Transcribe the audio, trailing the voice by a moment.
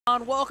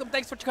Welcome.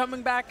 Thanks for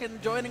coming back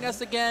and joining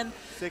us again.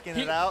 Sticking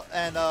it out,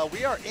 and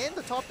we are in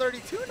the top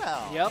 32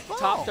 now. Yep, wow.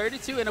 top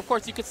 32. And of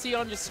course, you can see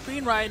on your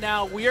screen right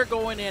now, we are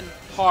going in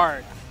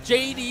hard.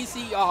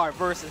 Jdcr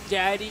versus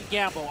Daddy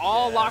Gamble,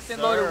 all Yes, locked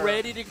and loaded,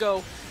 ready to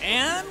go.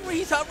 And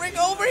he's hovering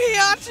over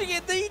Heihachi,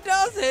 and he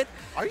does it.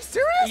 Are you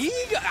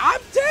serious? I'm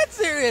dead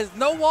serious.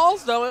 No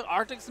walls, though.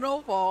 Arctic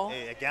Snowfall.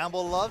 Hey,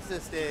 Gamble loves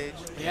this stage.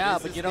 Yeah,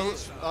 this but is you know,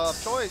 his,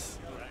 choice.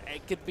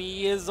 It could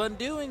be his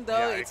undoing,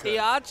 though. Yeah, It's could.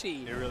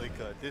 Heihachi. It really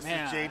could. This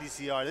Man. is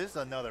Jdcr. This is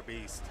another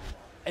beast.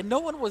 And no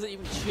one was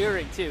even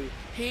cheering, too.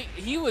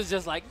 He was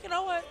just like, you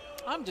know what?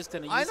 I'm just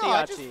going to use I know.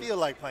 Heihachi. I just feel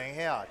like playing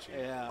Heihachi.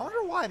 Yeah. I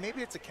wonder why.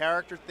 Maybe it's a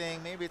character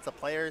thing. Maybe it's a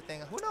player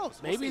thing. Who knows?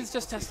 Maybe he's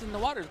just testing the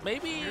waters.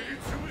 Maybe,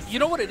 you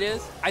know what it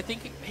is? I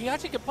think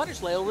Heihachi can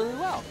punish Leo really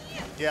well.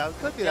 Yeah, it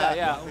could be that.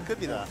 Yeah. It could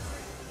be that.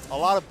 A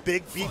lot of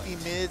big, beefy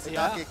mids and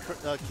not get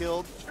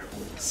killed.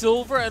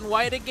 Silver and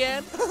white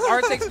again.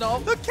 Arctic Snow.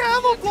 The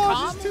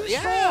camouflage is too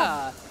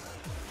yeah. strong.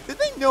 Did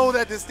they know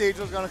that this stage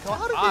was going to come?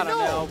 How did I they don't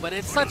know, but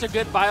it's such a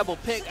good viable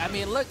pick. I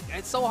mean, look,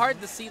 it's so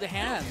hard to see the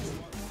hands.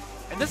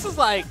 And this is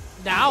like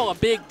now a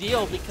big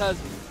deal because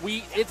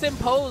it's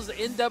imposed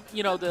in the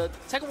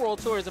Tekken World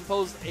Tour has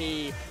imposed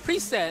a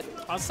preset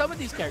on some of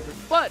these characters,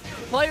 but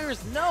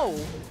players know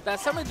that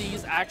some of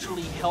these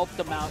actually help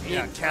them out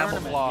in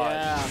tournament.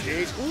 Yeah.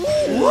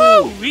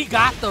 Woo! We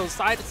got those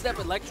sidestep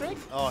electric.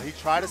 Oh, he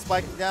tried to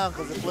spike him down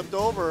because it flipped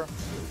over.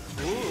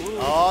 Ooh.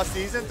 Oh,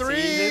 season 3.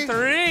 Season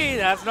 3.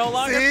 That's no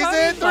longer season 3.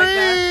 Like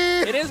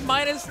that. It is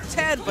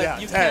 -10,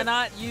 but you 10.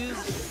 cannot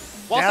use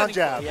down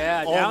jab.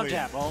 Yeah, only. down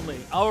jab only.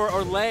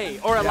 Or lay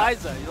or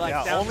Eliza. You like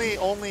down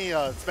only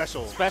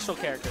special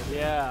characters.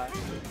 Yeah.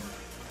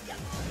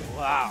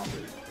 Wow.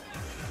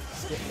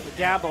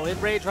 Gamble in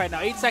rage right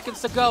now. 8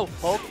 seconds to go.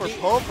 Poke for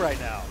poke right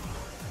now.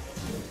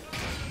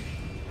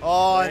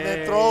 Oh, and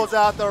then throws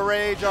out the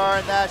rage R,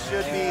 and that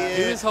should be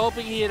it. He was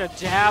hoping he had a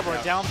jab or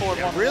a down forward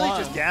 1-1. Really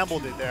just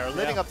gambled it there,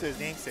 living up to his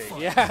namesake.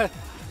 Yeah. All right,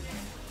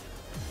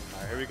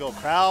 here we go.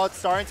 Crowd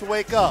starting to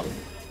wake up.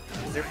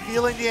 They're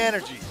feeling the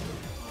energy.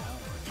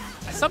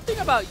 Something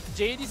about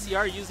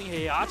Jdcr using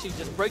Heihachi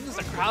just brings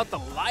the crowd to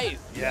life.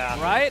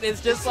 Yeah. Right? It's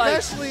just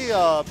especially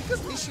because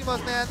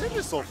Mishimas, man, they're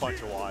just so fun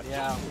to watch.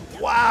 Yeah.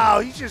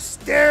 Wow, he just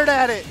stared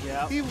at it.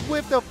 Yeah. He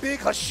whipped a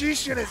big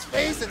hashish in his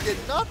face and did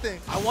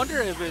nothing. I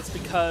wonder if it's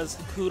because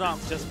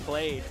Kudon's just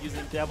played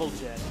using Devil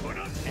Jet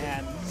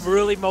and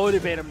really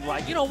motivated him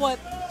like, you know what?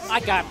 I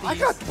got these. I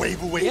got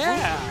wave.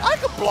 Yeah. I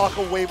could block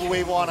a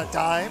wave on a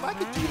dime. I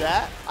could do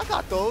that. I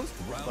got those.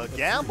 But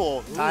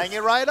Gamble tying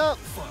it right up.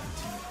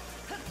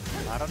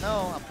 I don't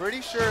know. I'm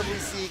pretty sure if we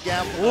see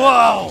Gamble,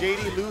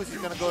 JD lose, he's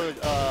going to go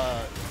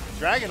to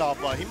Dragon Off,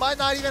 but he might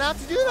not even have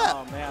to do that.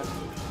 Oh, man.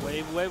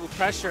 Wave,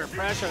 pressure.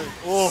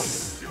 Oh.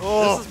 This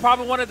is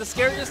probably one of the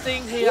scariest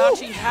things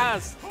Heihachi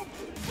has.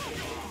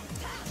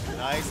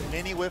 Nice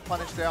mini whip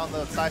punish there on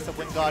the side of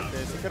Wind God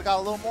Fist. He could have got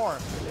a little more.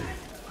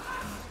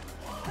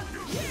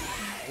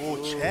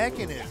 Oh,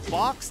 checking it.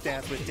 Box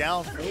stance with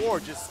down 4.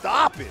 Just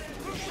stop it.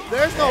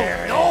 There's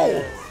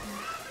no.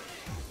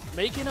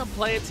 Making him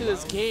play it to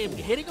his game,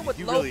 hitting him with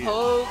low really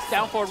pokes,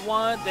 down forward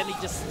 1, then he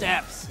just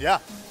steps. Yeah.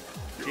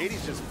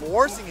 JD's just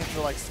forcing him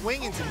to like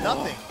swing into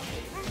nothing.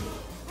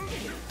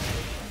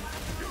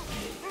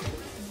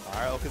 All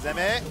right,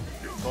 Okazeme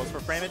goes for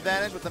frame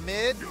advantage with the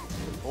mid.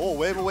 Oh,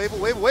 wave. Oh,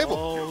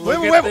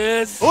 look wave. at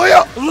this. Oh,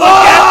 yeah. Look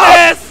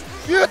at this.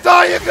 You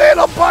thought you could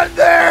a button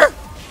there.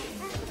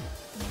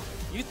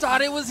 You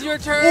thought it was your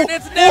turn.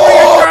 It's never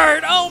your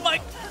turn. Oh, my.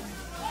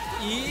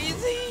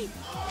 Easy.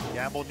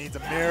 Gamble needs a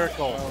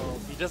miracle. Oh,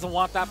 he doesn't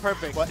want that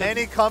perfect. But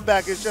any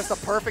comeback is just a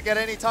perfect at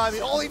any time.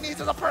 All he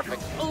needs is a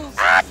perfect.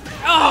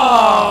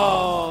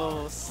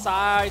 Oh,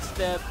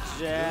 sidestep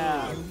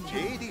jab.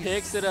 JD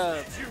Picks it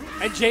up.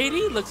 And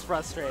JD looks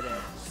frustrated.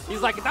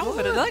 He's like, that was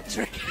an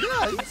electric.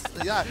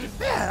 Yeah,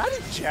 man, I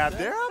didn't jab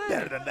there. I'm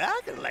better than that.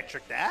 I can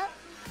electric that.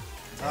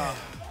 Oh,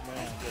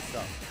 man,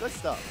 good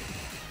stuff.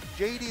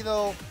 JD,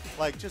 though,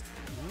 like, just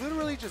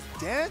literally just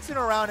dancing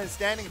around and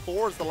standing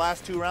forwards the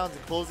last 2 rounds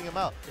and closing him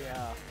out.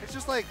 Yeah. It's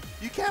just like,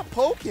 you can't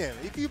poke him.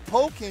 If you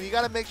poke him, you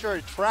got to make sure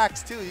it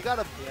tracks, too. You got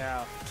to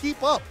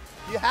keep up.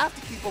 You have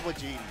to keep up with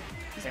JD.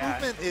 His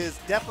movement is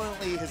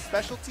definitely his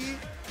specialty,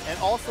 and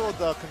also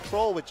the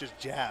control with just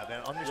jab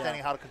and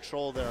understanding how to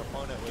control their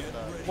opponent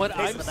with what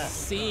I'm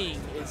seeing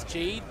is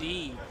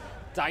JD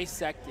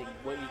dissecting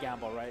Willie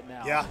Gamble right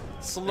now. Yeah,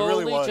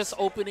 slowly really just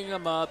opening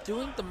him up,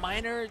 doing the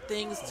minor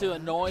things to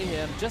annoy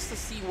him just to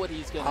see what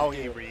he's going to do. How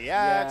he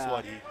reacts,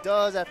 what he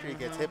does after he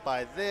gets hit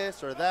by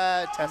this or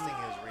that, testing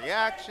his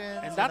reactions.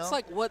 And that's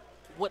like what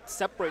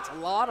separates a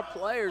lot of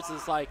players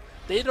is like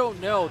they don't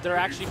know they're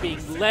actually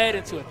being led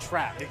into a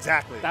trap.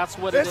 Exactly. That's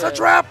what it's a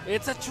trap.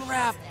 It's a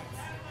trap.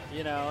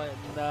 You know,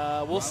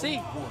 and we'll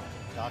see.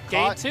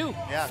 Game 2.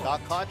 Yeah,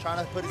 got caught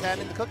trying to put his hand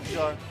in the cookie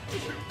jar.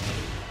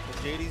 What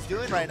JD's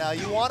doing right now.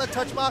 You want to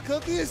touch my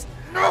cookies?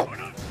 No!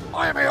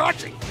 I am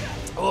Heihachi.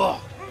 Oh,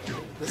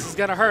 this is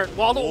going to hurt.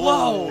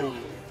 Whoa!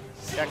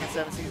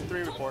 Tekken7 Season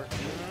 3 report.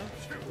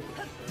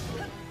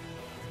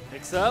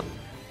 Picks up.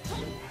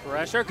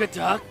 Pressure, good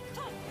duck.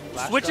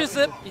 Switches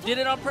it. He did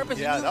it on purpose.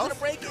 Yeah, he knew he was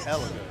going to break it.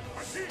 Hella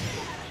good.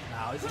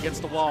 Now he's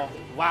against the wall.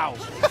 Wow.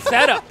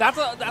 Setup.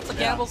 That's a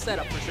gamble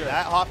setup for sure.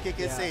 That hop kick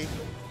is safe.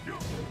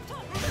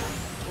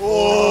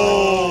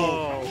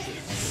 Oh.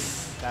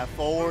 That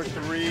forward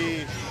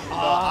 3.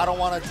 I don't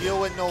want to deal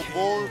with no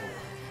bull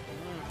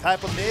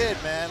type of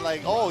mid, man.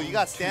 Like, oh, you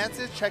got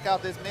stances? Check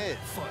out this mid.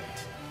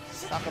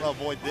 Not going to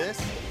avoid this.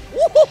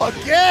 Woo,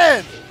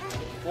 again!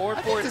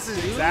 This is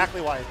exactly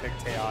why I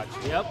picked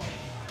Heihachi. Yep.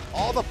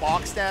 All the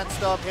box stand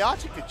stuff,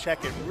 Heihachi could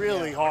check it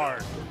really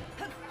hard.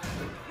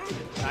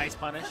 Nice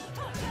punish.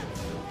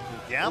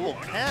 Gamble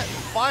can't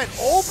find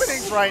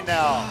openings right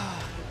now.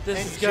 This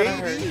and is gonna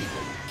hurt.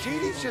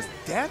 JD's just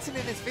dancing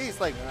in his face,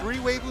 like 3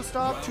 Weibo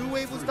stop, 2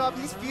 Weibo stop.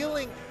 He's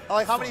feeling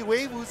like how many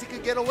Weibos he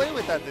could get away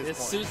with at this This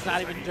point. suit's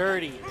not even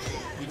dirty.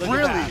 Look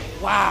Really? at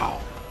that.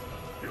 Wow.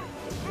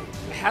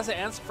 It has an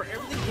answer for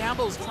everything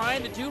Gamble is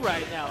trying to do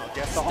right now.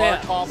 Gets the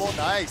hard combo,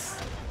 nice.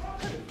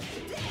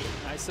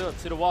 Nice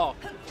to the wall.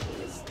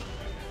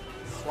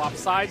 Swap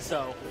sides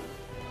though.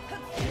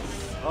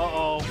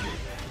 Uh-oh.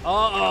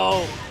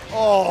 Uh-oh.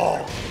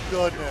 Oh,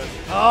 goodness.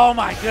 Oh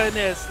my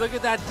goodness. Look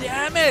at that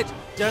damage.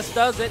 Just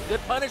does it.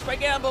 Good punish by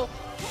Gamble.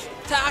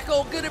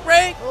 Tackle, good at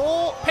break.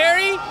 Oh,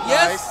 parry,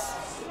 yes.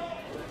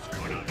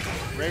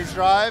 Nice. Rage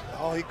drive.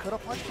 Oh, he could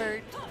have punch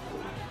parried.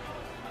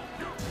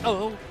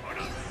 Oh.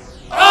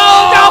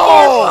 Oh, no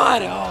more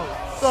fun.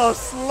 The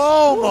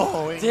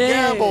slow-mo in Dang.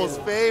 Gamble's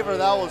favor.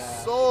 That was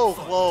so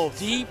close.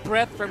 Deep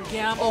breath from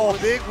Gamble. Oh,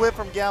 big whip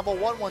from Gamble.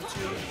 1-1-2.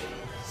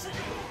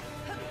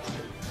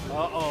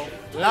 Uh-oh.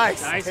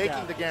 Nice. Taking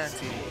down. the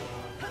guarantee.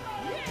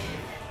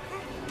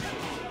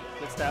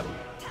 Good step.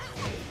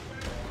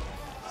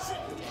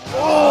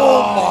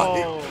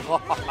 Oh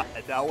my God.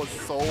 That was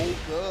so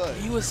good.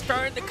 He was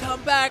starting to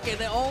come back,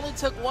 and it only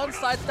took one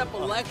sidestep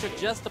electric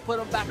just to put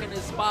him back in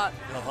his spot.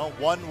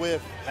 One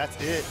whiff.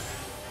 That's it.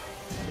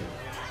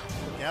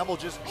 Gamble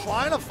just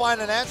trying to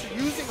find an answer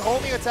using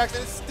homing attacks,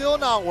 and it's still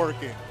not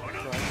working.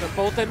 They're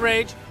both in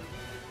rage.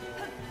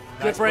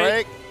 Nice Good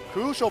break.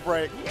 Crucial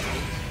break.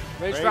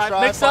 Rage Rage drive,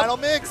 drive, mix final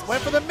up. mix.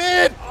 Went for the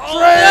mid. Oh,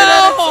 Trade,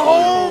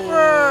 no!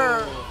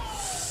 and it's over.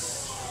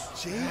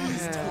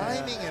 JD's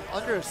timing and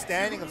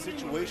understanding of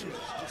situations is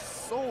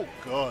just so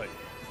good.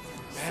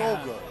 So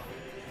good.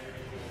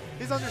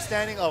 His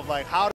understanding of like how to